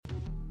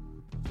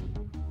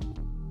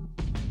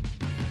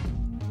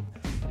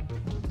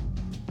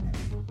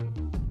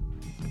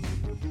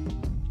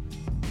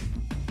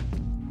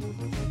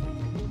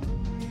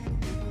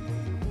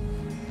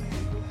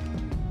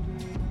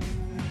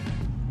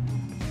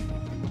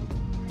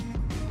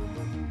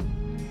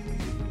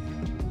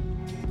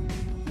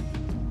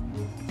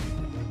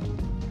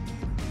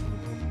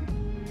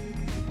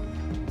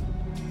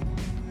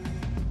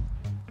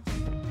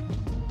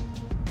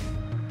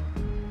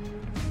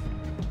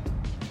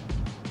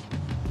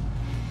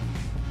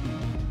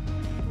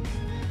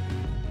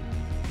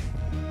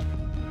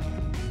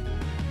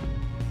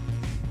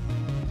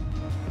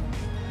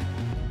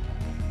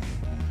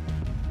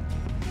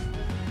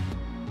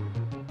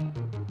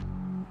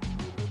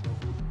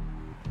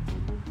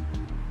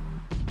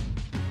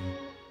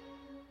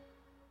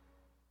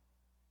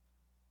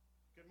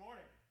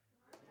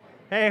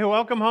Hey,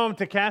 welcome home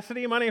to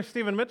Cassidy. My name is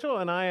Stephen Mitchell,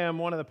 and I am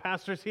one of the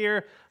pastors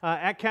here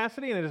at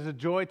Cassidy, and it is a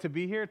joy to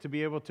be here, to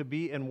be able to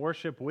be in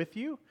worship with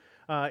you.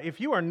 If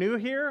you are new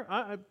here,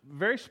 a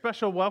very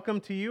special welcome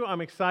to you.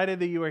 I'm excited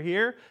that you are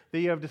here,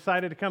 that you have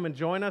decided to come and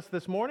join us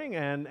this morning,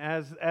 and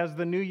as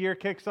the new year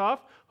kicks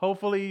off,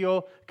 hopefully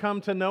you'll come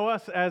to know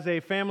us as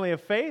a family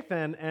of faith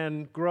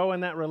and grow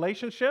in that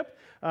relationship.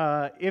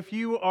 If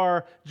you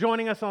are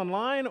joining us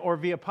online or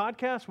via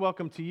podcast,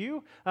 welcome to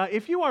you.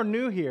 If you are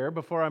new here,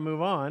 before I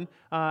move on,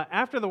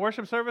 after the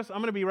worship service, I'm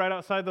going to be right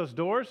outside those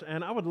doors,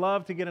 and I would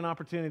love to get an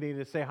opportunity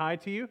to say hi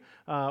to you,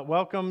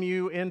 welcome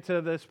you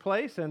into this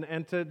place,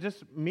 and to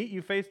just meet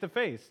you face to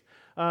face.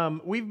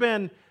 We've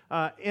been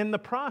in the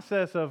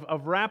process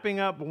of wrapping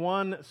up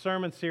one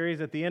sermon series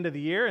at the end of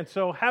the year, and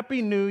so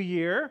Happy New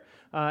Year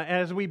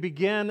as we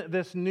begin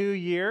this new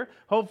year.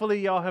 Hopefully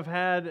y'all have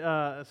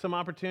had some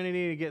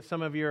opportunity to get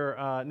some of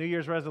your New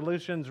Year's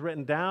resolutions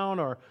written down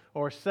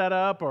or set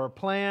up or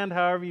planned,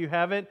 however you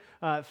have it.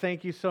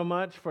 Thank you so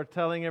much for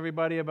telling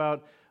everybody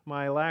about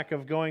my lack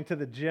of going to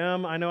the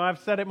gym. I know I've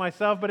said it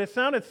myself, but it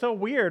sounded so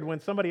weird when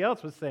somebody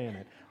else was saying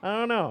it. I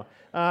don't know,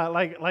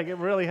 like it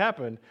really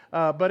happened,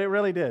 but it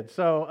really did.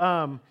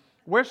 So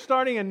we're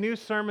starting a new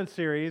sermon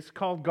series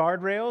called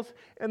Guardrails,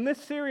 and this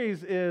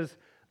series is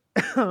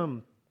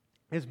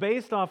is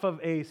based off of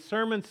a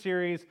sermon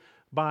series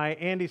by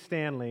Andy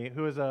Stanley,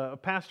 who is a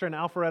pastor in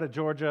Alpharetta,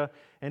 Georgia,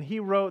 and he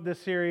wrote this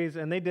series,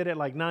 and they did it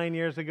like 9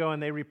 years ago,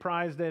 and they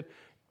reprised it.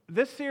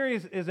 This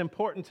series is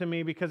important to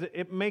me because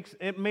it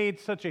made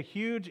such a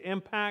huge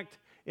impact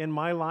in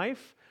my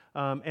life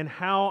and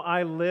how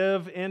I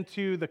live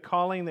into the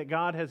calling that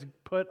God has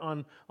put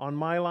on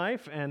my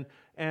life. And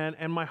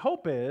my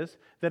hope is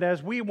that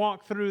as we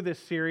walk through this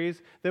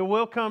series, that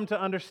we'll come to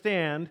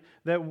understand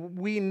that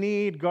we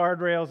need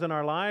guardrails in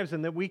our lives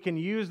and that we can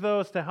use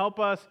those to help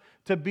us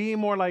to be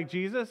more like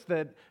Jesus,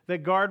 that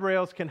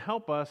guardrails can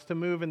help us to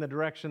move in the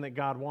direction that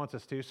God wants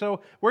us to.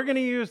 So we're going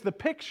to use the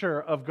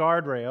picture of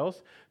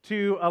guardrails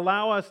to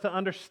allow us to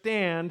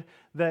understand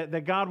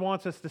that God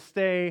wants us to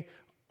stay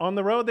on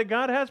the road that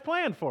God has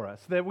planned for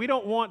us, that we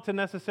don't want to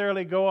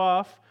necessarily go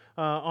off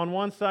on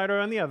one side or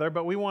on the other,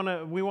 but we want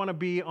to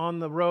be on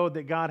the road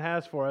that God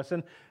has for us.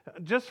 And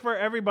just for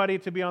everybody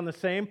to be on the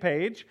same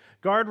page,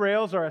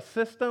 guardrails are a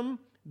system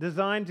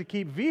designed to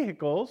keep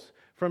vehicles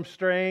from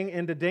straying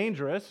into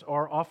dangerous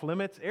or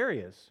off-limits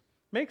areas.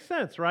 Makes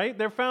sense, right?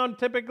 They're found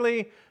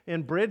typically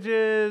in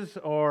bridges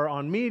or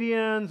on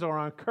medians or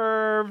on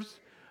curves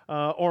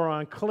or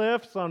on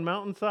cliffs on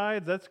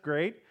mountainsides. That's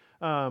great.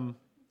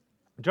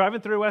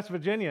 Driving through West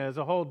Virginia is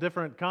a whole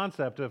different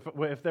concept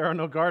if there are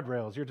no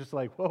guardrails. You're just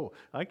like, whoa,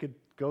 I could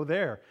go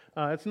there.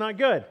 It's not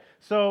good.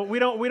 So we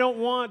don't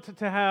want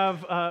to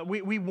have,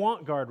 we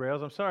want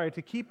guardrails,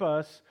 to keep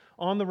us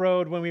on the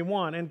road when we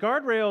want. And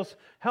guardrails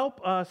help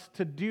us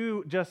to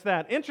do just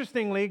that.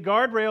 Interestingly,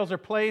 guardrails are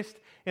placed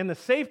in the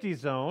safety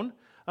zone.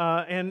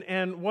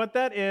 And what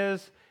that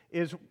is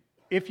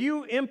if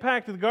you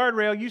impact the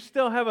guardrail, you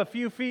still have a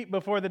few feet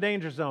before the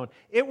danger zone.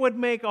 It would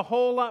make a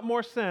whole lot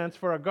more sense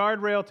for a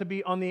guardrail to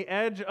be on the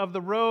edge of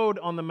the road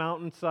on the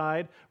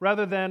mountainside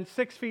rather than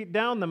 6 feet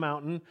down the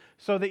mountain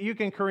so that you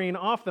can careen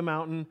off the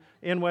mountain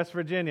in West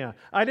Virginia.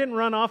 I didn't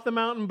run off the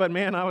mountain, but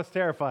man, I was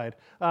terrified.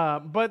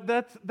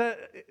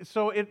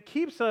 So it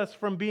keeps us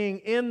from being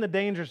in the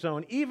danger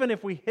zone, even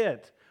if we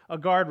hit a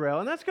guardrail.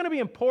 And that's going to be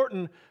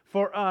important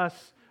for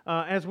us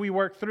as we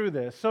work through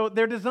this. So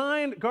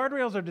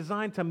guardrails are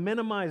designed to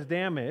minimize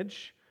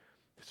damage,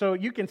 so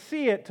you can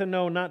see it to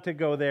know not to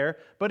go there.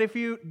 But if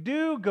you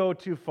do go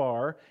too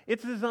far,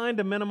 it's designed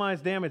to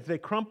minimize damage. They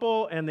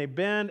crumple and they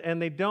bend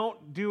and they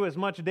don't do as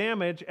much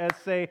damage as,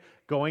 say,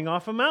 going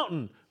off a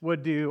mountain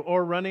would do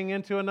or running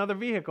into another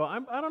vehicle.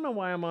 I don't know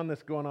why I'm on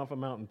this going off a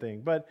mountain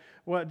thing, but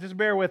just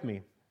bear with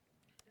me.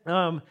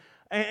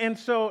 And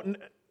so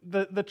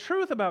the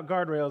truth about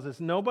guardrails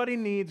is nobody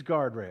needs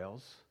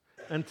guardrails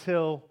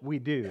until we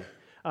do.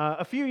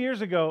 Several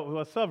years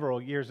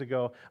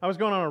ago, I was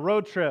going on a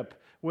road trip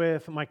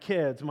with my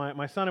kids,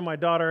 my son and my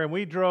daughter, and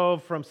we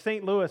drove from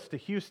St. Louis to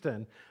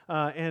Houston,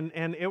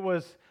 and it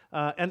was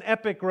an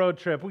epic road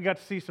trip. We got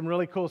to see some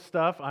really cool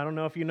stuff. I don't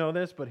know if you know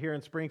this, but here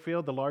in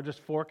Springfield, the largest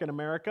fork in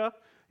America,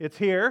 it's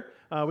here.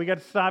 We got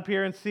to stop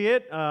here and see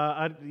it.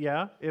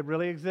 Yeah, it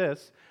really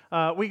exists.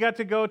 We got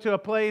to go to a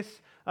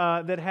place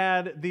that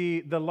had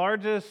the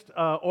largest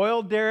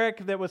oil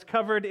derrick that was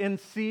covered in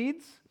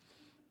seeds.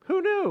 Who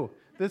knew?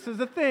 This is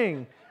a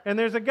thing. And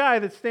there's a guy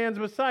that stands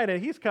beside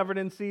it. He's covered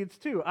in seeds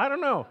too. I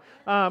don't know.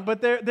 But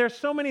there's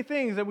so many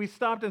things that we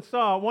stopped and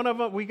saw. One of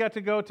them, we got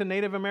to go to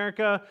Native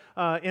America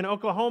in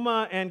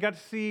Oklahoma and got to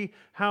see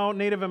how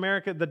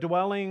the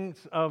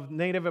dwellings of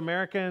Native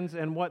Americans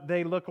and what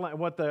they look like,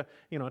 what the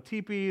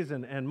teepees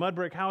and mud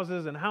brick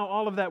houses and how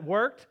all of that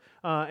worked.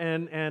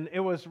 And it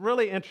was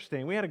really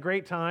interesting. We had a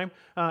great time.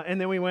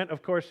 And then we went,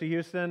 of course, to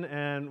Houston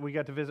and we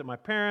got to visit my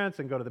parents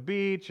and go to the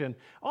beach and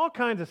all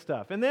kinds of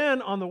stuff. And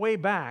then on the way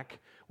back,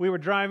 we were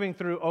driving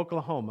through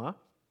Oklahoma,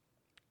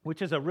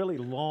 which is a really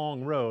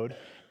long road,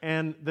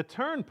 and the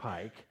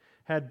turnpike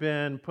had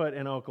been put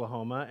in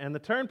Oklahoma, and the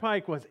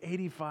turnpike was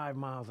 85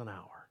 miles an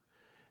hour.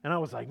 And I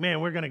was like,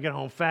 man, we're going to get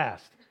home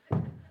fast.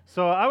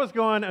 So I was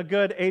going a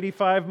good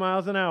 85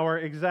 miles an hour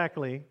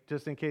exactly,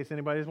 just in case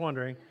anybody's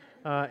wondering.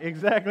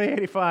 Exactly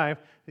 85.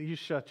 You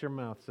shut your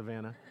mouth,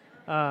 Savannah.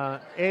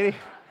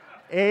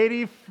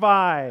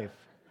 85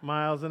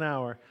 miles an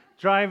hour.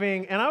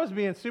 Driving, and I was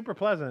being super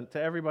pleasant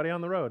to everybody on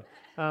the road.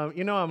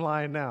 I'm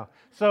lying now.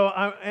 So,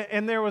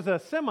 and there was a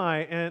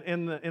semi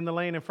in the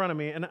lane in front of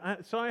me, and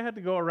so I had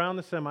to go around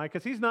the semi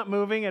because he's not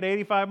moving at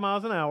 85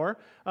 miles an hour.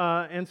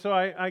 And so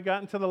I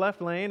got into the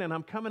left lane, and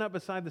I'm coming up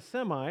beside the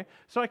semi.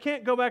 So I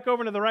can't go back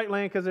over to the right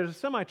lane because there's a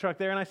semi truck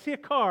there, and I see a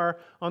car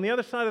on the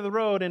other side of the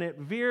road, and it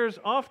veers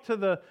off to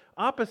the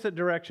opposite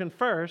direction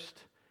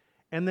first,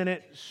 and then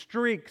it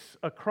streaks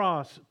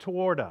across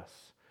toward us.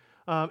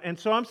 And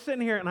so I'm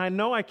sitting here, and I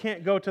know I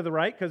can't go to the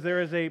right because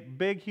there is a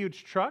big,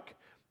 huge truck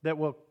that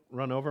will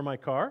run over my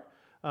car.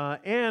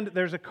 And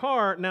there's a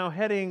car now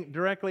heading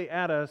directly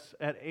at us,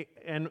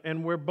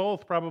 and we're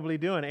both probably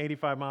doing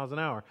 85 miles an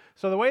hour.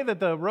 So the way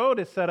that the road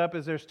is set up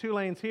is there's 2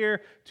 lanes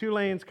here, 2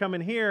 lanes coming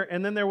here,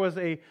 and then there was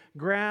a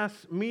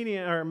grass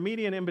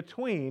median in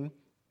between,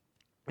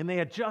 and they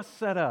had just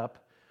set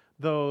up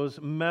those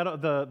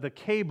the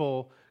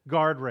cable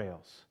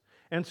guardrails.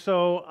 And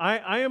so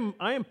I am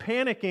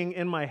panicking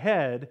in my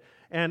head,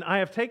 and I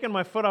have taken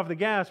my foot off the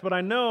gas, but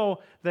I know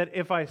that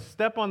if I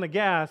step on the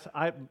gas,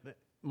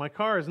 my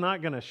car is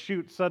not going to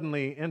shoot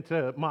suddenly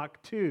into Mach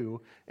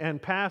 2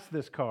 and pass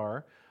this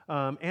car,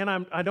 and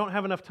I don't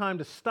have enough time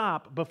to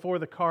stop before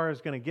the car is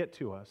going to get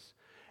to us.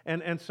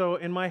 And so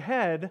in my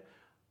head,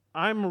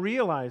 I'm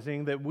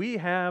realizing that we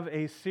have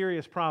a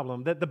serious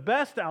problem, that the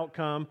best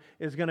outcome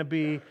is going to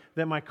be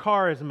that my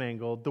car is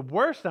mangled. The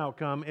worst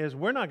outcome is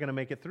we're not going to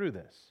make it through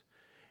this.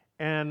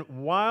 And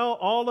while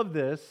all of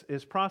this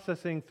is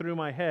processing through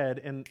my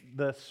head in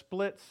the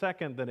split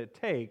second that it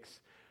takes,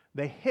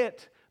 they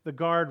hit the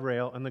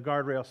guardrail, and the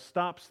guardrail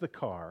stops the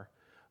car.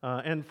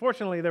 And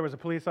fortunately, there was a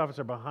police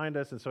officer behind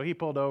us, and so he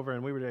pulled over,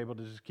 and we were able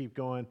to just keep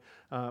going,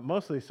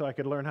 mostly so I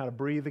could learn how to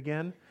breathe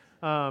again.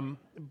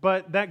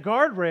 But that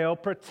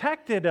guardrail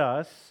protected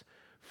us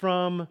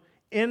from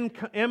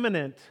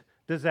imminent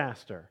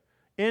disaster.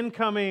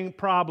 Incoming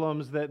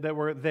problems that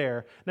were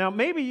there. Now,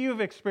 maybe you've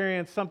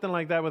experienced something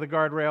like that with a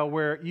guardrail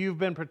where you've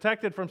been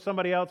protected from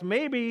somebody else.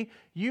 Maybe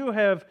you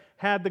have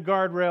had the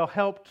guardrail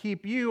help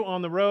keep you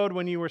on the road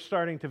when you were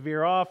starting to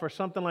veer off or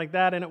something like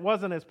that, and it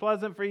wasn't as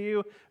pleasant for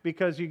you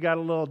because you got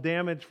a little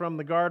damage from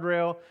the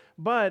guardrail.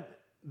 But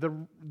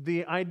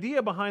the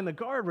idea behind the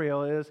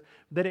guardrail is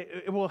that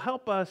it will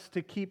help us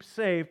to keep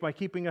safe by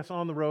keeping us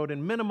on the road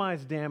and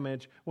minimize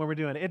damage when we're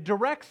doing it. It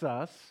directs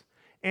us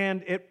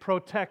and it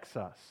protects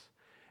us.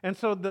 And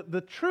so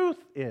the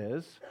truth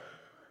is,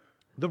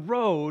 the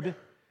road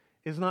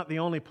is not the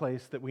only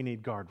place that we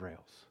need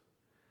guardrails.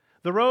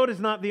 The road is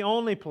not the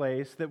only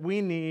place that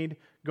we need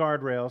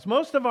guardrails.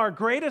 Most of our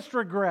greatest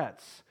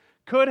regrets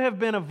could have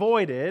been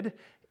avoided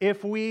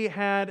if we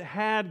had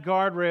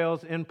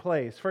guardrails in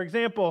place. For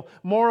example,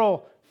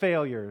 moral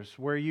failures,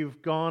 where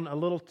you've gone a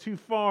little too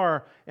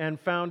far and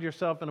found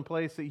yourself in a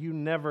place that you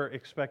never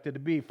expected to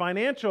be.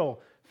 Financial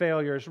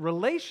failures,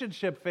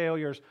 relationship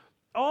failures,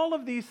 all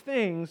of these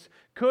things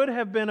could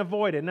have been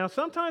avoided. Now,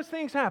 sometimes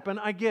things happen,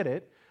 I get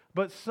it,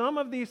 but some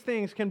of these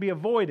things can be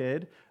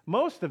avoided.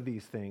 Most of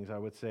these things, I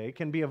would say,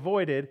 can be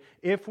avoided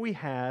if we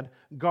had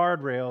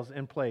guardrails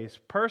in place.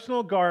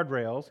 Personal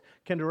guardrails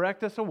can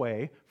direct us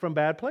away from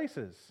bad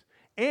places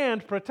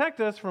and protect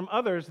us from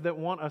others that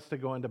want us to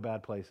go into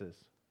bad places.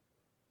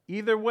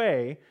 Either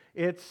way,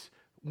 it's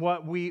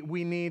what we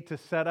need to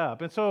set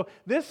up. And so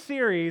this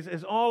series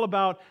is all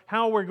about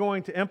how we're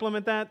going to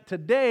implement that.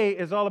 Today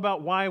is all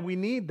about why we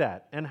need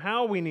that and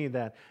how we need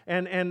that.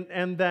 And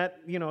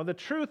that, the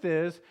truth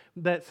is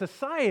that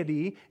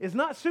society is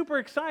not super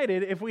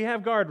excited if we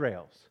have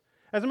guardrails.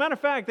 As a matter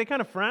of fact, they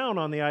kind of frown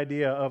on the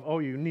idea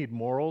of, you need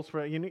morals,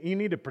 you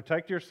need to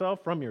protect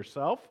yourself from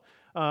yourself.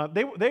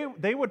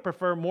 They would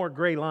prefer more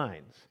gray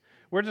lines.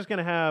 We're just going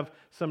to have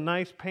some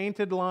nice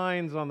painted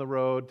lines on the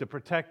road to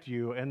protect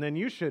you, and then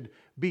you should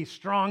be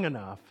strong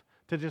enough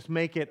to just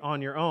make it on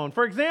your own.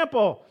 For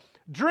example,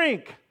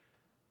 drink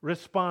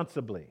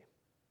responsibly.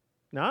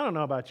 Now, I don't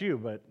know about you,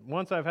 but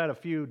once I've had a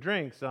few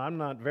drinks, I'm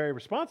not very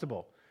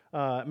responsible.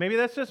 Maybe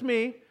that's just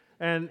me,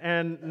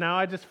 and now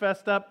I just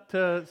fessed up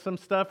to some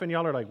stuff, and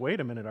y'all are like, wait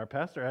a minute, our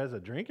pastor has a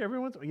drink every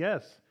once?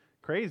 Yes,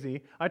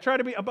 crazy. I try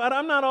to be, but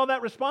I'm not all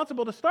that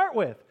responsible to start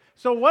with.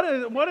 So what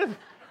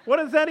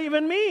does that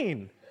even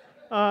mean?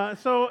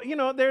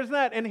 There's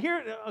that. And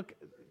here,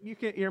 you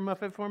can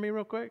earmuff it for me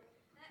real quick?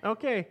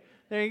 Okay,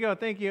 there you go.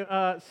 Thank you.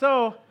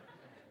 So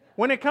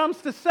when it comes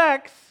to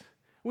sex,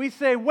 we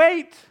say,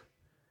 wait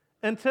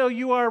until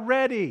you are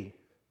ready.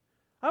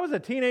 I was a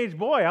teenage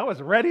boy. I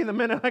was ready the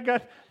minute I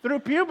got through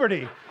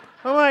puberty.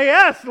 I'm like,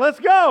 yes, let's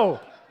go.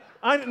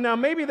 Now,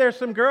 maybe there's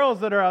some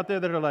girls that are out there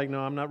that are like,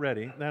 no, I'm not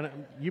ready. Then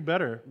you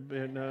better.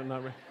 No,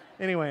 not ready.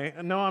 Anyway,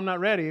 no, I'm not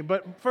ready.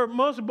 But for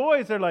most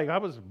boys, they're like, I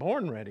was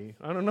born ready.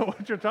 I don't know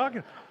what you're talking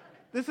about.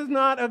 This is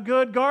not a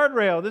good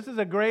guardrail. This is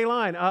a gray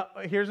line.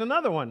 Here's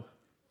another one.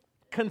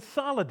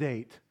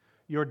 Consolidate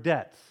your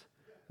debts.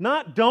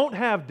 Not don't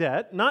have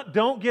debt, not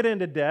don't get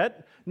into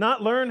debt,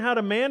 not learn how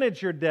to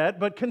manage your debt,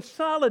 but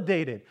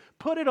consolidate it.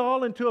 Put it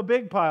all into a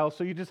big pile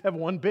so you just have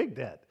one big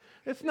debt.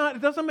 It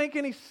doesn't make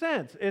any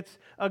sense. It's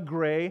a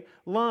gray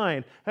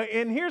line.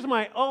 And here's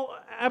my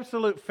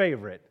absolute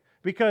favorite,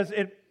 because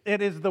it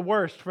is the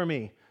worst for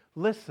me.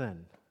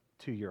 Listen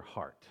to your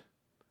heart.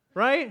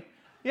 Right?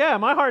 Yeah,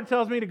 my heart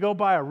tells me to go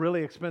buy a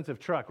really expensive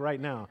truck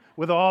right now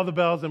with all the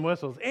bells and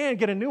whistles and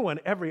get a new one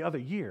every other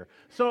year.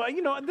 So,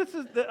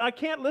 I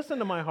can't listen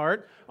to my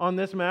heart on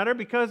this matter,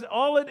 because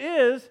all it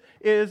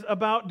is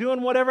about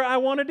doing whatever I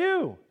want to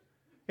do.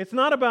 It's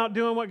not about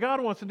doing what God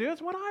wants to do.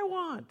 It's what I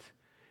want.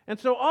 And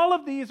so all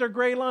of these are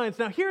gray lines.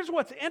 Now, here's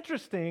what's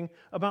interesting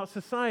about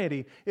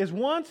society is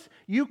once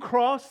you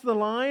cross the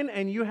line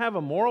and you have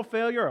a moral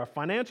failure or a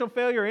financial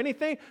failure or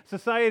anything,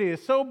 society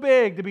is so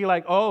big to be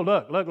like, oh,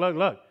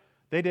 look.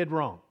 They did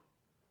wrong,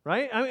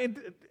 right? I mean,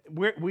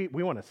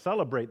 we want to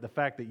celebrate the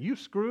fact that you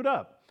screwed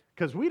up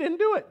because we didn't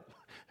do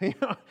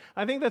it.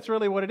 I think that's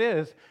really what it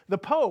is. The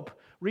Pope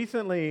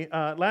recently,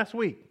 last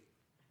week,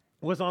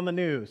 was on the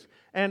news,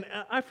 and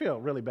I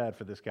feel really bad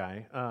for this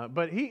guy,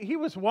 but he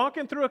was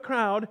walking through a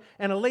crowd,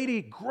 and a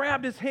lady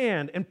grabbed his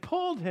hand and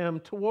pulled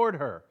him toward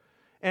her.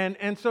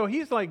 And so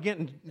he's like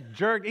getting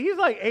jerked. He's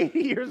like 80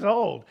 years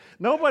old.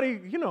 Nobody,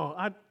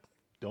 I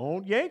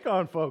don't yank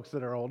on folks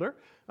that are older.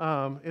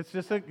 It's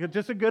just a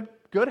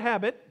good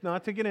habit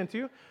not to get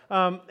into.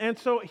 And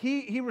so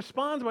he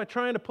responds by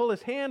trying to pull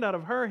his hand out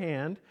of her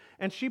hand,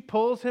 and she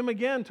pulls him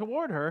again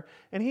toward her,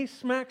 and he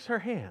smacks her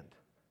hand.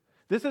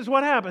 This is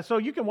what happens. So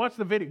you can watch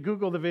the video,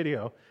 Google the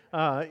video.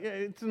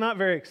 It's not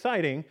very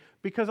exciting,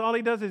 because all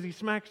he does is he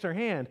smacks her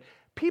hand.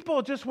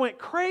 People just went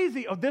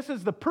crazy. Oh, this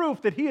is the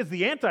proof that he is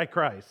the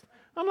Antichrist.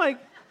 I'm like,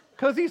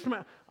 because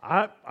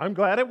I'm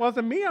glad it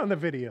wasn't me on the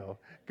video,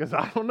 because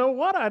I don't know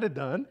what I'd have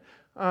done.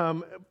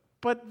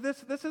 But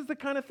this is the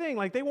kind of thing,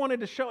 like they wanted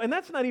to show, and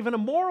that's not even a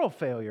moral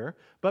failure,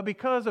 but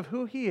because of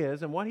who he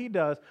is and what he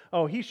does,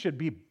 he should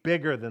be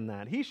bigger than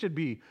that. He should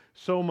be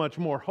so much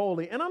more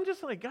holy. And I'm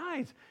just like,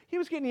 guys, he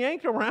was getting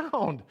yanked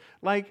around.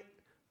 Like,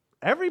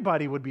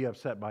 everybody would be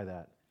upset by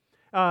that.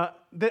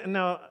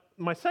 Now,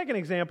 my second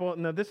example,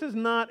 this is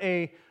not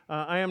I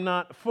am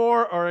not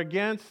for or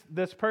against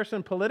this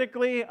person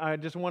politically. I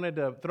just wanted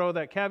to throw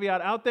that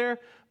caveat out there.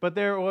 But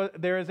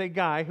there is a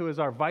guy who is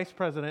our vice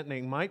president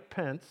named Mike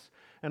Pence.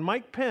 And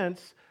Mike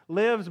Pence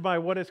lives by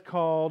what is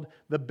called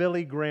the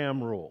Billy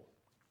Graham rule.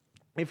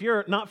 If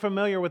you're not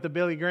familiar with the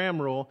Billy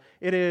Graham rule,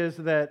 it is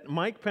that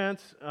Mike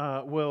Pence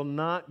will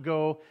not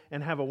go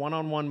and have a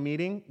one-on-one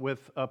meeting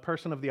with a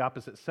person of the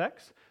opposite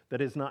sex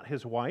that is not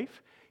his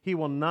wife. He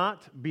will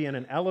not be in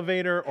an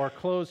elevator or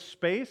closed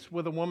space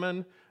with a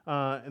woman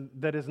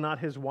that is not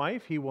his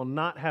wife. He will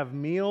not have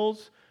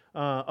meals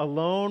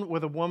alone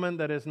with a woman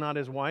that is not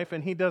his wife.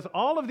 And he does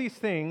all of these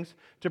things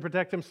to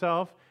protect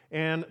himself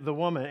and the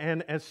woman.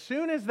 And as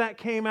soon as that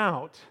came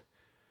out,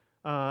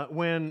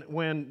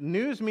 when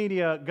news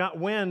media got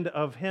wind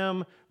of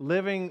him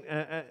living,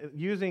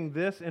 using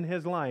this in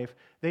his life,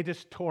 they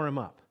just tore him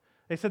up.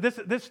 They said,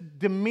 this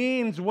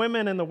demeans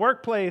women in the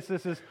workplace.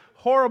 This is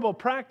horrible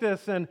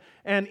practice. And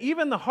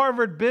even the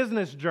Harvard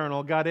Business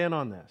Journal got in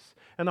on this.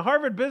 And the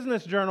Harvard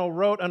Business Journal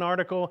wrote an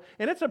article,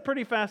 and it's a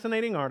pretty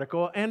fascinating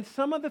article, and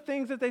some of the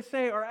things that they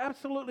say are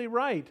absolutely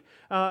right.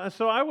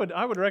 So I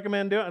would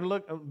recommend doing it.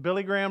 Look,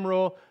 Billy Graham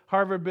rule,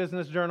 Harvard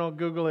Business Journal,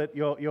 Google it,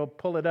 you'll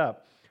pull it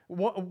up.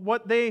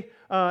 What they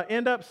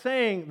end up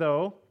saying,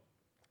 though,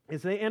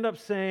 is they end up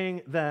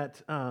saying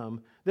that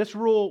this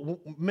rule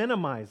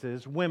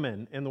minimizes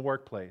women in the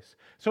workplace.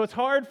 So it's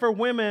hard for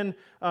women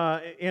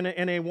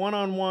in a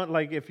one-on-one,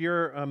 like if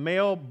you're a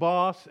male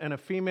boss and a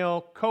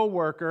female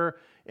coworker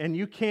and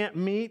you can't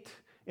meet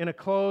in a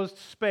closed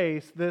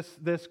space,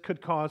 this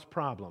could cause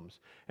problems.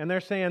 And they're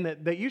saying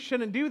that you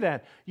shouldn't do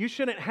that. You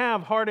shouldn't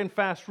have hard and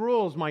fast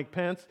rules, Mike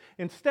Pence.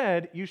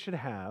 Instead, you should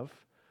have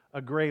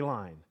a gray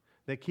line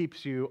that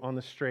keeps you on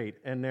the straight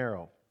and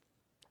narrow.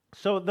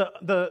 So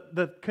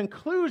the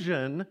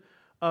conclusion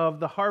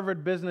of the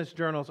Harvard Business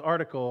Journal's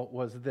article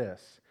was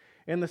this: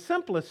 in the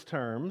simplest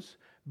terms,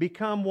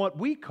 become what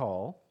we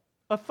call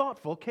a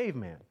thoughtful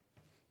caveman.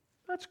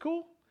 That's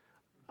cool.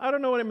 I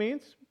don't know what it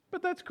means,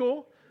 but that's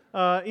cool.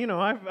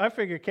 I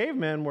figure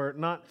cavemen were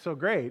not so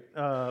great.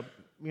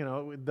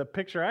 The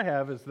picture I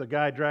have is the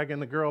guy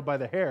dragging the girl by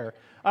the hair.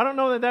 I don't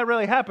know that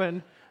really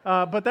happened,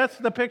 but that's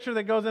the picture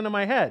that goes into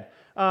my head.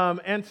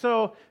 And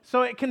so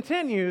it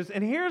continues,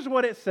 and here's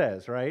what it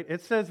says, right?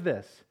 It says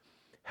this: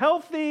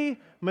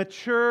 healthy,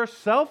 mature,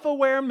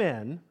 self-aware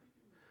men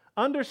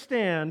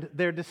understand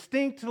their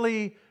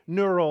distinctly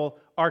neural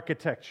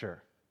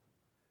architecture.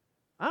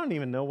 I don't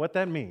even know what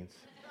that means.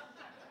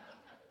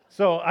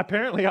 So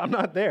apparently I'm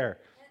not there.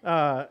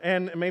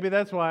 And maybe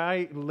that's why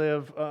I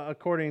live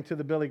according to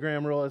the Billy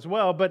Graham rule as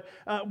well. But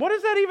what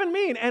does that even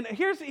mean? And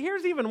here's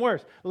even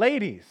worse.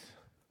 Ladies,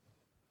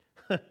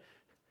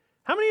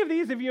 how many of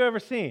these have you ever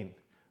seen?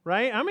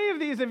 right? How many of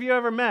these have you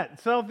ever met?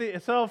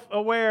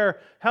 Self-aware,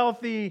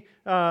 healthy,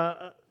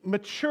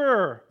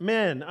 mature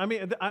men. I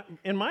mean,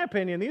 in my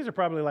opinion, these are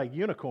probably like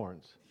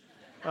unicorns.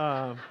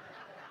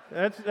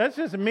 That's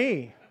just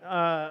me,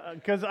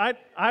 because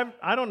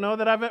I don't know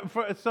that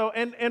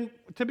and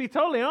to be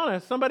totally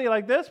honest, somebody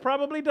like this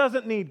probably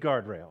doesn't need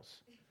guardrails.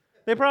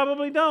 They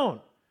probably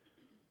don't.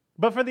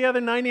 But for the other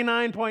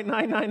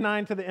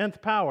 99.999 to the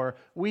nth power,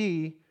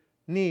 we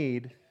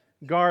need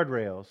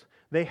guardrails.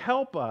 They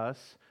help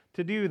us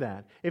to do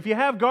that. If you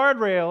have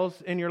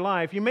guardrails in your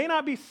life, you may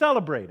not be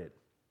celebrated,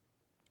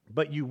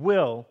 but you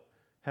will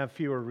have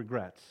fewer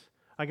regrets.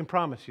 I can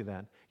promise you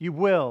that. You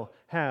will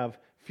have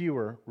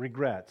fewer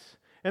regrets.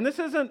 And this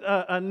isn't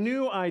a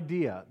new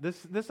idea.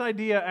 This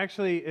idea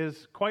actually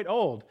is quite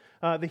old.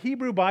 The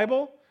Hebrew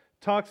Bible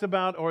talks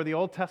about, or the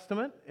Old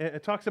Testament,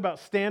 it talks about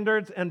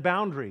standards and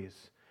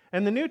boundaries.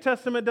 And the New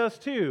Testament does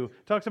too.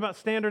 It talks about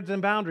standards and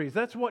boundaries.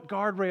 That's what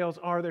guardrails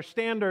are. They're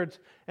standards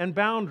and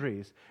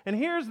boundaries. And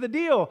here's the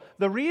deal.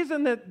 The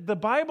reason that the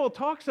Bible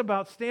talks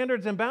about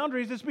standards and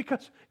boundaries is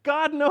because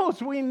God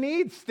knows we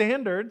need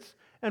standards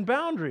and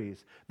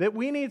boundaries. That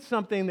we need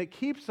something that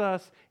keeps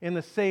us in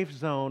the safe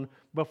zone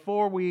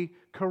before we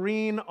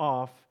careen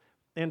off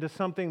into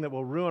something that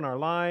will ruin our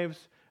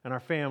lives and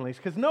our families.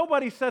 Because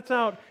nobody sets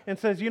out and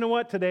says, you know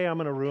what, today I'm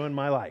going to ruin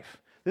my life.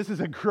 This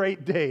is a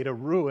great day to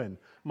ruin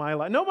my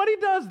life. Nobody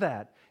does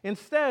that.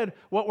 Instead,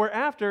 what we're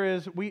after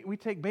is we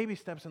take baby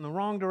steps in the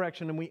wrong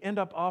direction and we end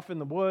up off in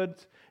the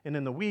woods and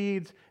in the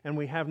weeds and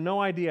we have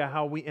no idea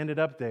how we ended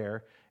up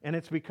there. And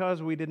it's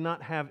because we did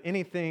not have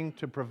anything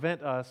to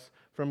prevent us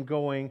from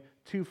going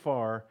too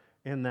far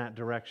in that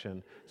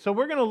direction. So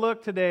we're going to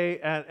look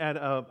today at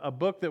a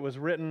book that was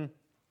written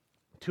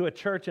to a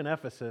church in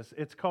Ephesus.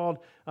 It's called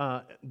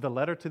The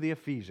Letter to the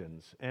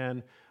Ephesians.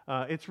 And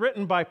it's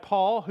written by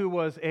Paul, who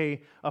was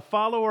a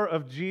follower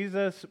of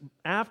Jesus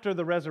after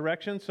the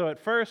resurrection. So at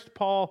first,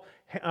 Paul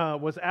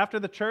was after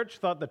the church,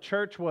 thought the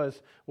church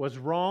was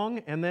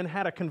wrong, and then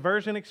had a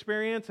conversion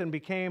experience and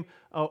became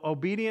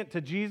obedient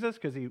to Jesus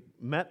because he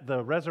met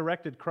the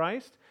resurrected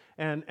Christ.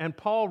 And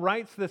Paul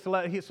writes this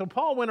letter. So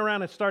Paul went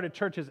around and started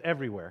churches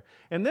everywhere.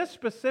 And this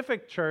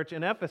specific church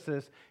in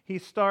Ephesus, he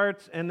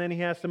starts and then he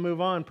has to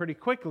move on pretty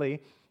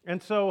quickly.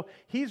 And so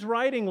he's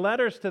writing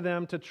letters to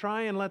them to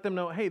try and let them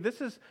know, hey, this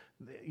is,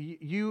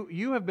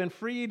 you have been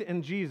freed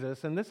in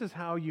Jesus, and this is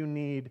how you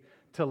need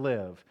to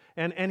live.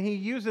 And he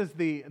uses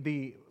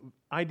the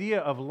idea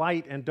of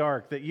light and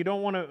dark, that you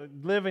don't want to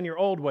live in your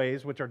old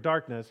ways, which are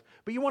darkness,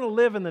 but you want to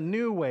live in the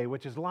new way,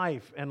 which is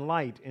life and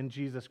light in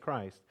Jesus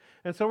Christ.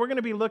 And so we're going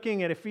to be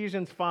looking at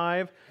Ephesians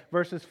 5,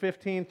 verses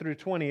 15 through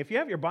 20. If you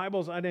have your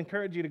Bibles, I'd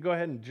encourage you to go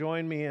ahead and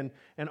join me and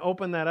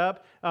open that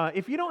up.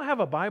 If you don't have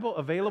a Bible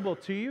available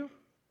to you,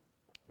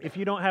 if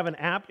you don't have an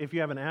app, if you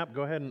have an app,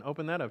 go ahead and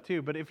open that up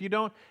too. But if you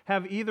don't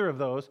have either of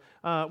those,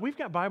 we've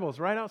got Bibles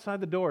right outside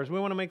the doors. We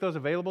want to make those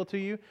available to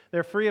you.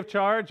 They're free of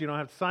charge. You don't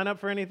have to sign up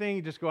for anything.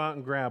 You just go out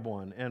and grab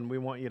one. And we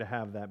want you to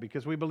have that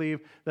because we believe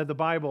that the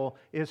Bible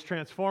is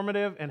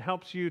transformative and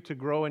helps you to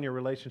grow in your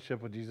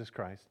relationship with Jesus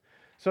Christ.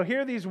 So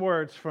hear these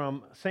words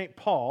from St.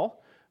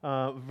 Paul,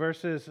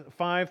 chapter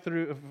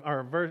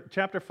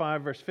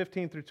 5, verse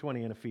 15 through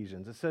 20 in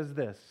Ephesians. It says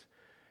this: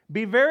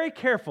 "Be very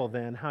careful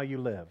then how you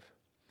live,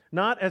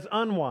 not as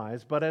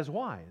unwise, but as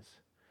wise,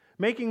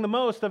 making the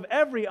most of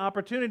every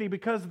opportunity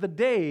because the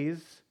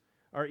days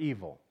are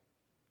evil.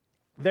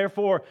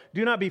 Therefore,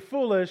 do not be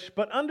foolish,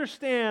 but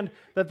understand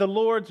that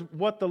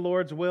what the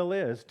Lord's will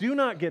is. Do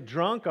not get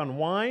drunk on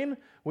wine,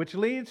 which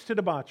leads to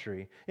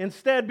debauchery.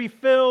 Instead, be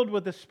filled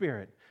with the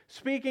Spirit,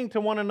 speaking to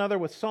one another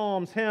with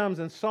psalms, hymns,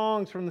 and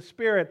songs from the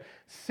Spirit.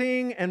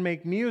 Sing and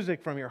make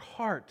music from your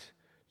heart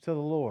to the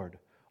Lord.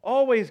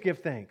 Always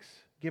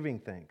giving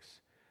thanks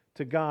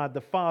to God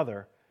the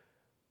Father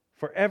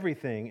for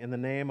everything in the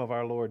name of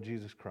our Lord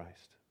Jesus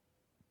Christ."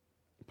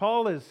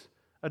 Paul is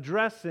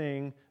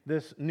addressing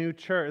this new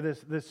church,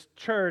 this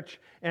church,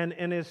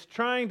 and is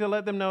trying to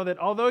let them know that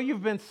although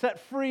you've been set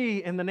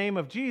free in the name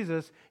of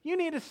Jesus, you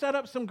need to set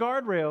up some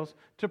guardrails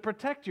to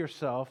protect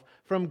yourself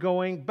from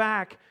going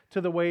back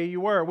to the way you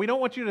were. We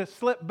don't want you to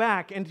slip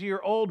back into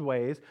your old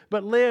ways,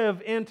 but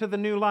live into the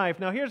new life.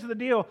 Now, here's the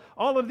deal.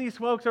 All of these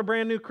folks are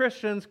brand new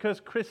Christians because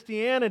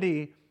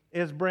Christianity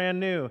is brand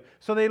new.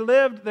 So they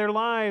lived their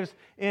lives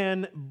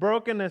in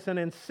brokenness and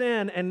in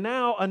sin, and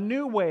now a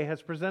new way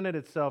has presented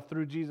itself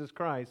through Jesus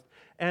Christ.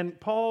 And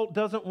Paul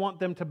doesn't want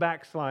them to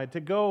backslide, to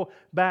go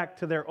back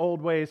to their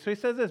old ways. So he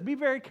says this: be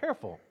very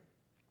careful.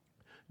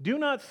 Do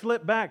not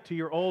slip back to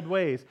your old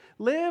ways.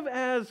 Live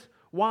as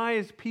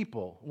wise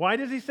people. Why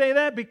does he say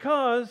that?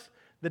 Because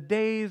the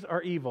days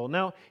are evil.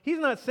 Now, he's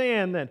not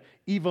saying that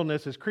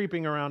evilness is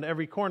creeping around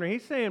every corner.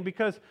 He's saying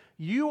because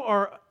you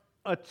are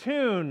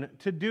attuned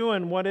to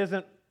doing what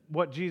isn't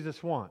what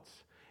Jesus wants.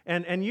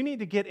 And you need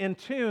to get in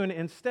tune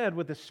instead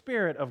with the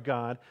Spirit of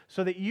God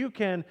so that you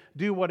can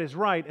do what is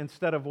right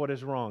instead of what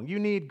is wrong. You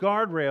need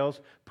guardrails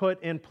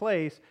put in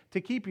place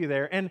to keep you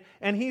there. And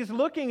he's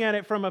looking at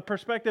it from a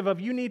perspective of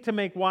you need to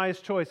make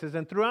wise choices.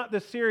 And throughout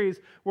this series,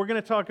 we're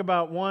going to talk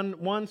about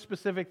one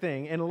specific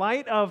thing. In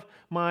light of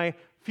my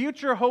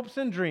future hopes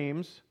and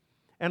dreams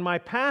and my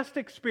past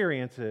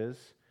experiences,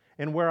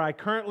 and where I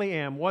currently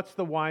am, what's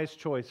the wise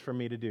choice for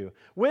me to do?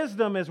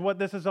 Wisdom is what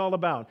this is all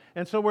about.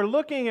 And so we're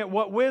looking at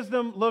what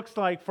wisdom looks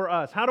like for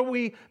us. How do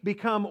we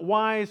become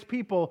wise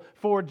people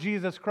for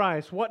Jesus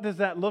Christ? What does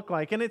that look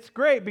like? And it's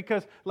great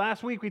because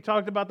last week we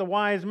talked about the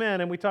wise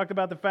men, and we talked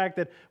about the fact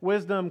that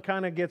wisdom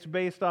kind of gets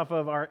based off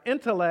of our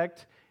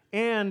intellect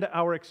and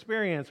our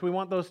experience. We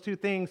want those two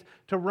things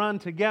to run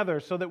together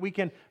so that we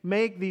can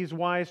make these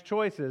wise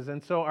choices.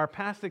 And so our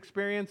past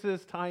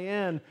experiences tie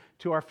in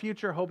to our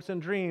future hopes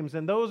and dreams.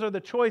 And those are the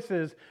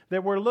choices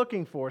that we're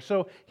looking for.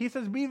 So he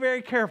says, be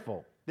very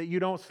careful that you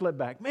don't slip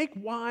back. Make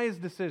wise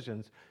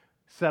decisions.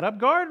 Set up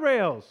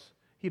guardrails.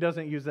 He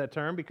doesn't use that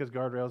term because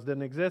guardrails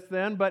didn't exist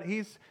then, but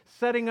he's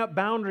setting up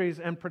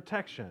boundaries and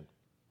protection.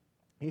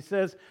 He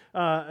says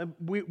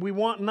we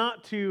want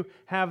not to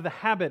have the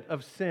habit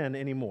of sin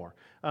anymore.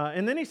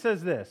 And then he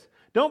says this,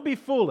 don't be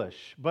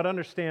foolish, but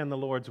understand the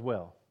Lord's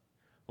will.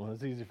 Well,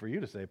 it's easy for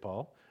you to say,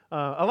 Paul.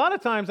 A lot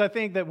of times I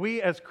think that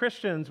we as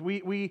Christians,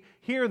 we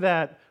hear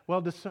that,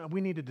 well,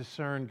 we need to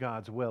discern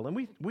God's will.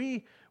 And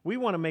we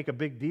want to make a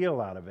big deal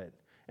out of it.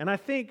 And I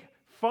think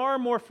far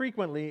more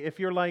frequently, if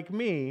you're like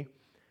me,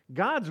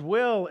 God's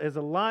will is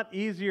a lot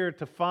easier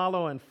to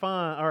follow and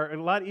find, or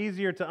a lot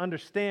easier to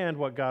understand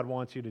what God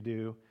wants you to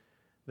do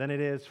than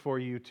it is for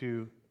you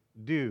to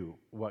do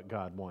what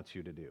God wants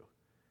you to do.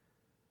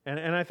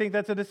 And I think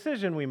that's a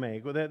decision we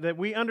make, that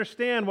we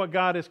understand what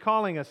God is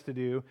calling us to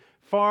do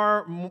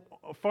far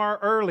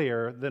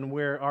earlier than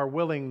where our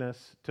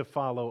willingness to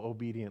follow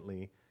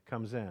obediently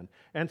comes in.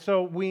 And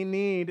so we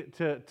need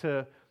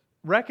to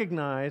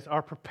recognize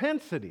our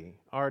propensity,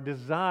 our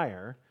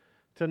desire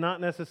to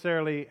not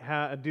necessarily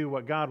do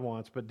what God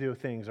wants, but do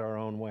things our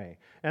own way.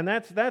 And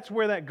that's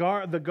where the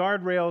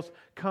guardrails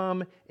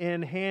come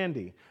in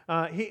handy.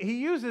 He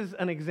uses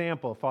an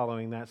example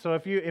following that. So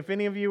if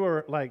any of you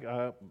are like,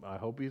 I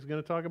hope he's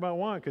going to talk about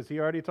wine, because he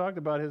already talked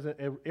about his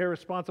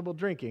irresponsible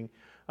drinking.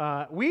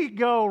 We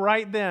go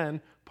right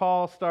then,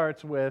 Paul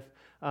starts with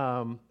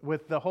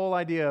the whole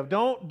idea of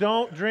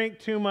don't drink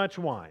too much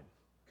wine,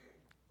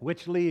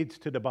 which leads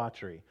to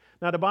debauchery.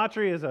 Now,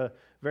 debauchery is a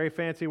very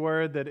fancy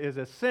word that is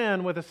a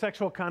sin with a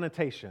sexual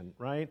connotation,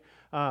 right?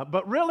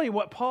 But really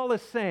what Paul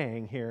is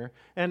saying here,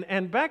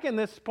 and back in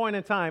this point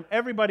in time,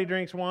 everybody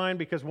drinks wine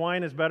because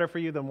wine is better for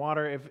you than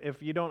water.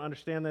 If you don't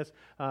understand this,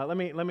 let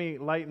me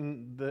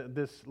lighten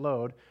this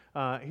load.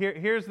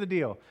 Here's the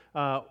deal.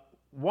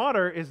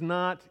 Water is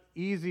not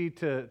easy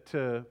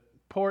to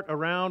port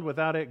around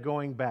without it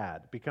going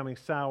bad, becoming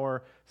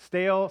sour.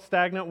 Stale,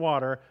 stagnant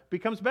water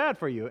becomes bad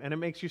for you, and it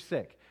makes you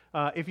sick.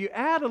 If you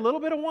add a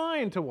little bit of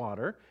wine to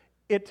water,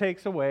 it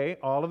takes away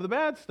all of the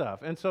bad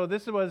stuff. And so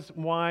this was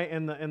why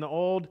in the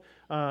Old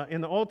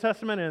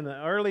Testament and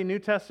the early New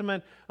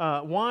Testament,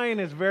 wine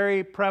is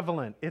very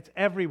prevalent. It's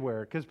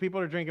everywhere because people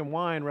are drinking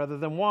wine rather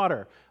than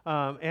water.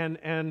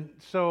 And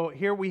so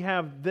here we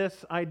have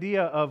this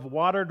idea of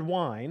watered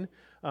wine.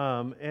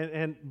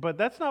 But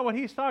that's not what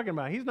he's talking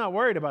about. He's not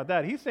worried about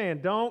that. He's saying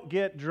don't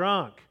get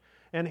drunk.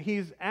 And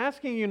he's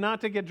asking you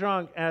not to get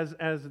drunk as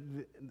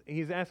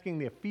he's asking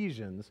the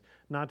Ephesians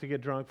not to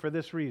get drunk for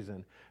this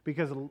reason.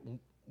 Because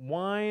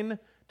wine,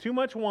 too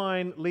much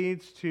wine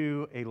leads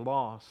to a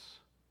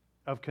loss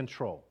of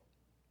control.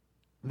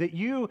 That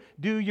you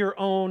do your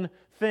own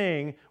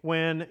thing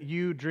when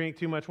you drink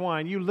too much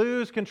wine. You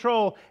lose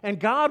control. And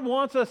God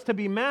wants us to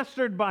be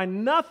mastered by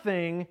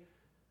nothing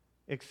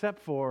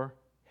except for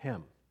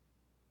Him.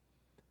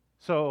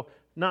 So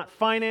not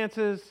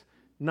finances,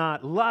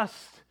 not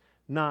lust,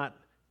 not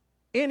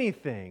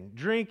anything,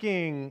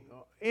 drinking,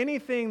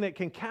 anything that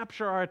can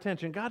capture our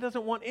attention. God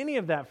doesn't want any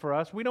of that for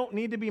us. We don't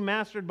need to be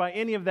mastered by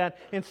any of that.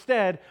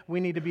 Instead, we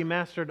need to be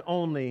mastered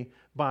only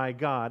by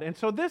God. And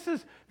so this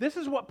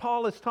is what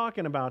Paul is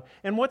talking about.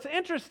 And what's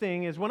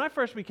interesting is when I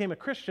first became a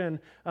Christian,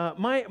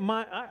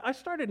 I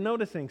started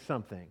noticing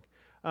something.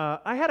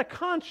 I had a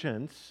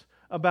conscience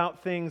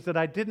about things that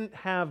I didn't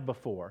have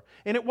before.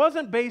 And it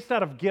wasn't based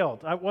out of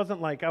guilt. I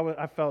wasn't like,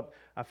 I felt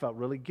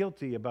really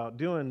guilty about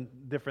doing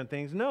different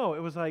things. No, it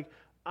was like,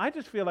 I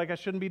just feel like I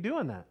shouldn't be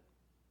doing that.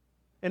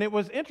 And it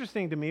was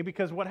interesting to me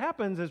because what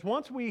happens is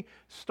once we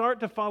start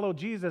to follow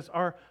Jesus,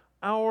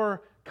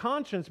 our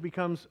conscience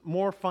becomes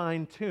more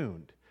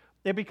fine-tuned.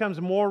 It becomes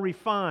more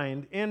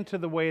refined into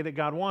the way that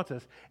God wants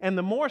us. And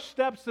the more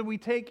steps that we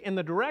take in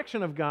the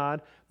direction of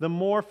God, the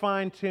more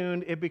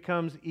fine-tuned it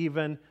becomes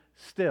even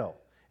still.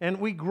 And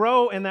we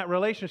grow in that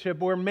relationship.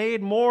 We're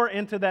made more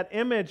into that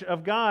image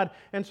of God.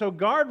 And so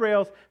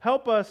guardrails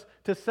help us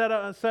to set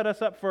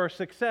us up for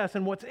success.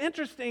 And what's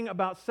interesting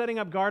about setting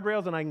up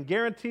guardrails, and I can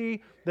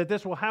guarantee that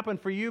this will happen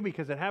for you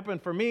because it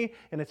happened for me,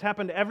 and it's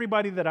happened to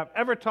everybody that I've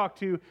ever talked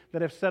to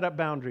that have set up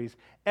boundaries.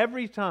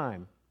 Every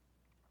time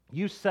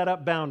you set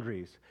up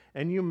boundaries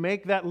and you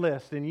make that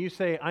list and you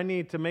say, I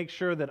need to make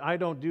sure that I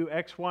don't do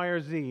X, Y, or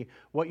Z,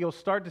 what you'll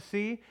start to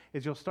see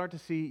is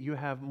you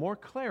have more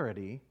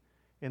clarity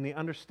in the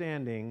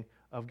understanding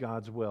of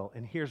God's will.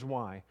 And here's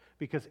why.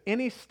 Because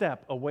any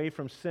step away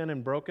from sin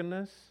and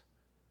brokenness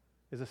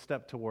is a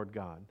step toward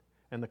God.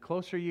 And the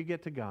closer you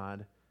get to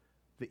God,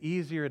 the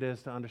easier it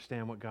is to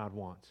understand what God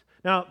wants.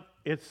 Now,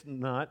 it's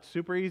not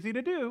super easy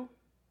to do,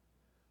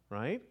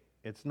 right?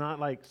 It's not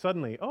like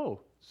suddenly,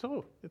 oh,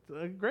 so it's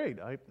great.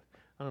 I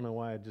don't know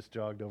why I just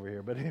jogged over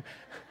here, but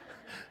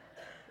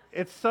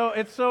it's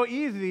so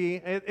easy.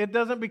 It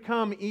doesn't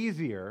become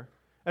easier.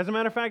 As a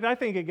matter of fact, I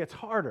think it gets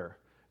harder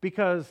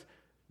because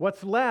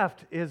what's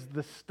left is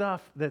the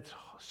stuff that's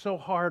so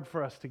hard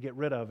for us to get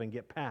rid of and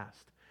get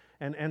past.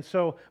 And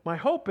so my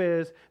hope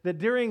is that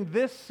during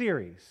this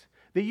series,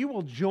 that you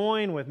will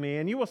join with me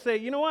and you will say,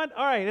 you know what?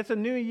 All right, it's a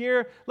new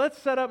year. Let's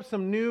set up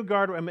some new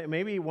guardrails.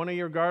 Maybe one of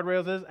your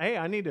guardrails is, hey,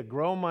 I need to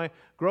grow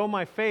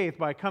my faith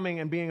by coming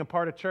and being a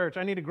part of church.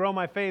 I need to grow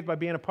my faith by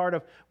being a part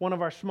of one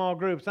of our small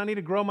groups. I need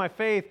to grow my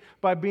faith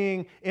by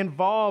being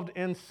involved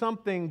in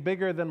something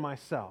bigger than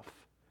myself.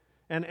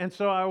 And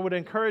so I would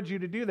encourage you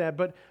to do that.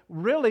 But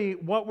really,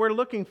 what we're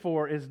looking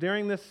for is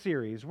during this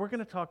series, we're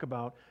going to talk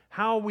about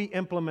how we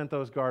implement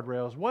those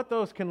guardrails, what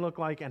those can look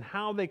like, and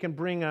how they can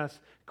bring us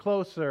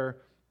closer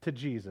to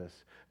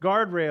Jesus.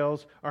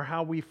 Guardrails are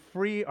how we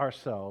free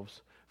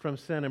ourselves from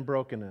sin and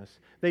brokenness.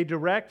 They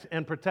direct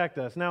and protect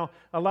us. Now,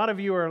 a lot of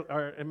you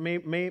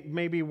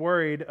may be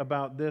worried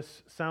about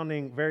this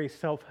sounding very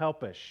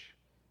self-helpish,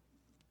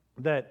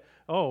 that,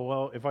 oh,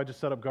 well, if I just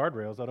set up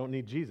guardrails, I don't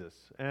need Jesus.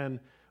 And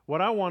what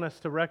I want us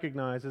to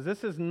recognize is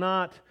this is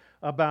not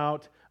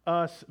about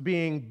us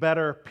being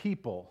better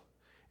people.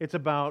 It's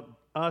about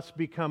us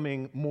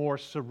becoming more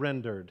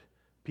surrendered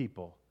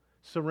people,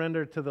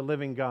 surrendered to the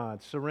living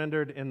God,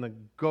 surrendered in the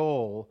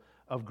goal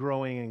of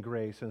growing in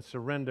grace, and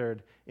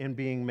surrendered in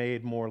being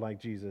made more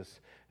like Jesus.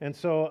 And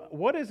so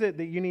what is it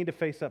that you need to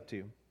face up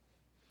to?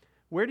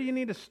 Where do you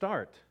need to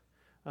start?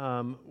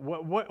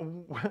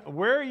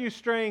 Where are you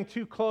straying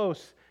too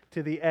close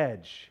to the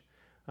edge?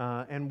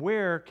 And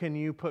where can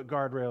you put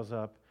guardrails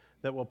up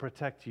that will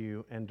protect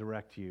you and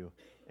direct you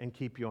and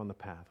keep you on the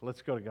path?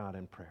 Let's go to God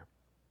in prayer.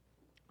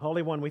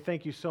 Holy One, we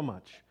thank you so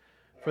much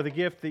for the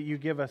gift that you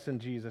give us in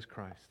Jesus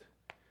Christ,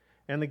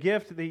 and the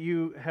gift that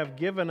you have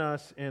given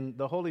us in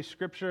the Holy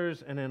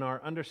Scriptures and in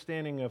our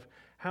understanding of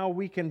how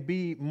we can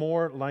be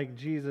more like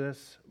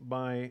Jesus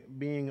by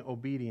being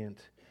obedient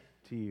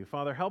to you.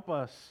 Father, help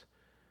us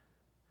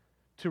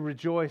to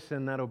rejoice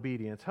in that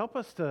obedience. Help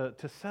us to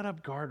set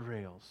up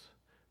guardrails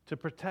to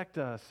protect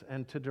us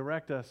and to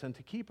direct us and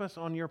to keep us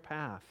on your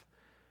path.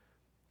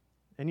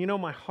 And you know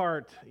my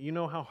heart, you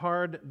know how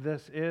hard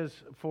this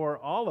is for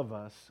all of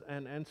us.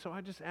 And so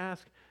I just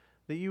ask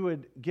that you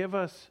would give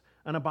us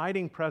an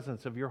abiding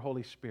presence of your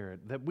Holy Spirit,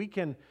 that we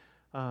can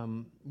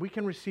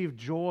receive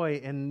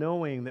joy in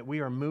knowing that we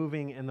are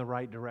moving in the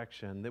right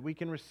direction, that we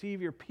can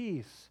receive your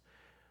peace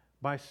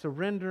by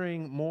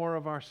surrendering more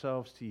of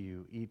ourselves to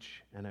you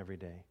each and every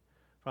day.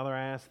 Father,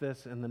 I ask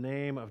this in the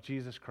name of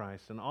Jesus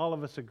Christ, and all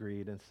of us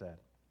agreed and said,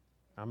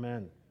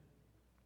 Amen.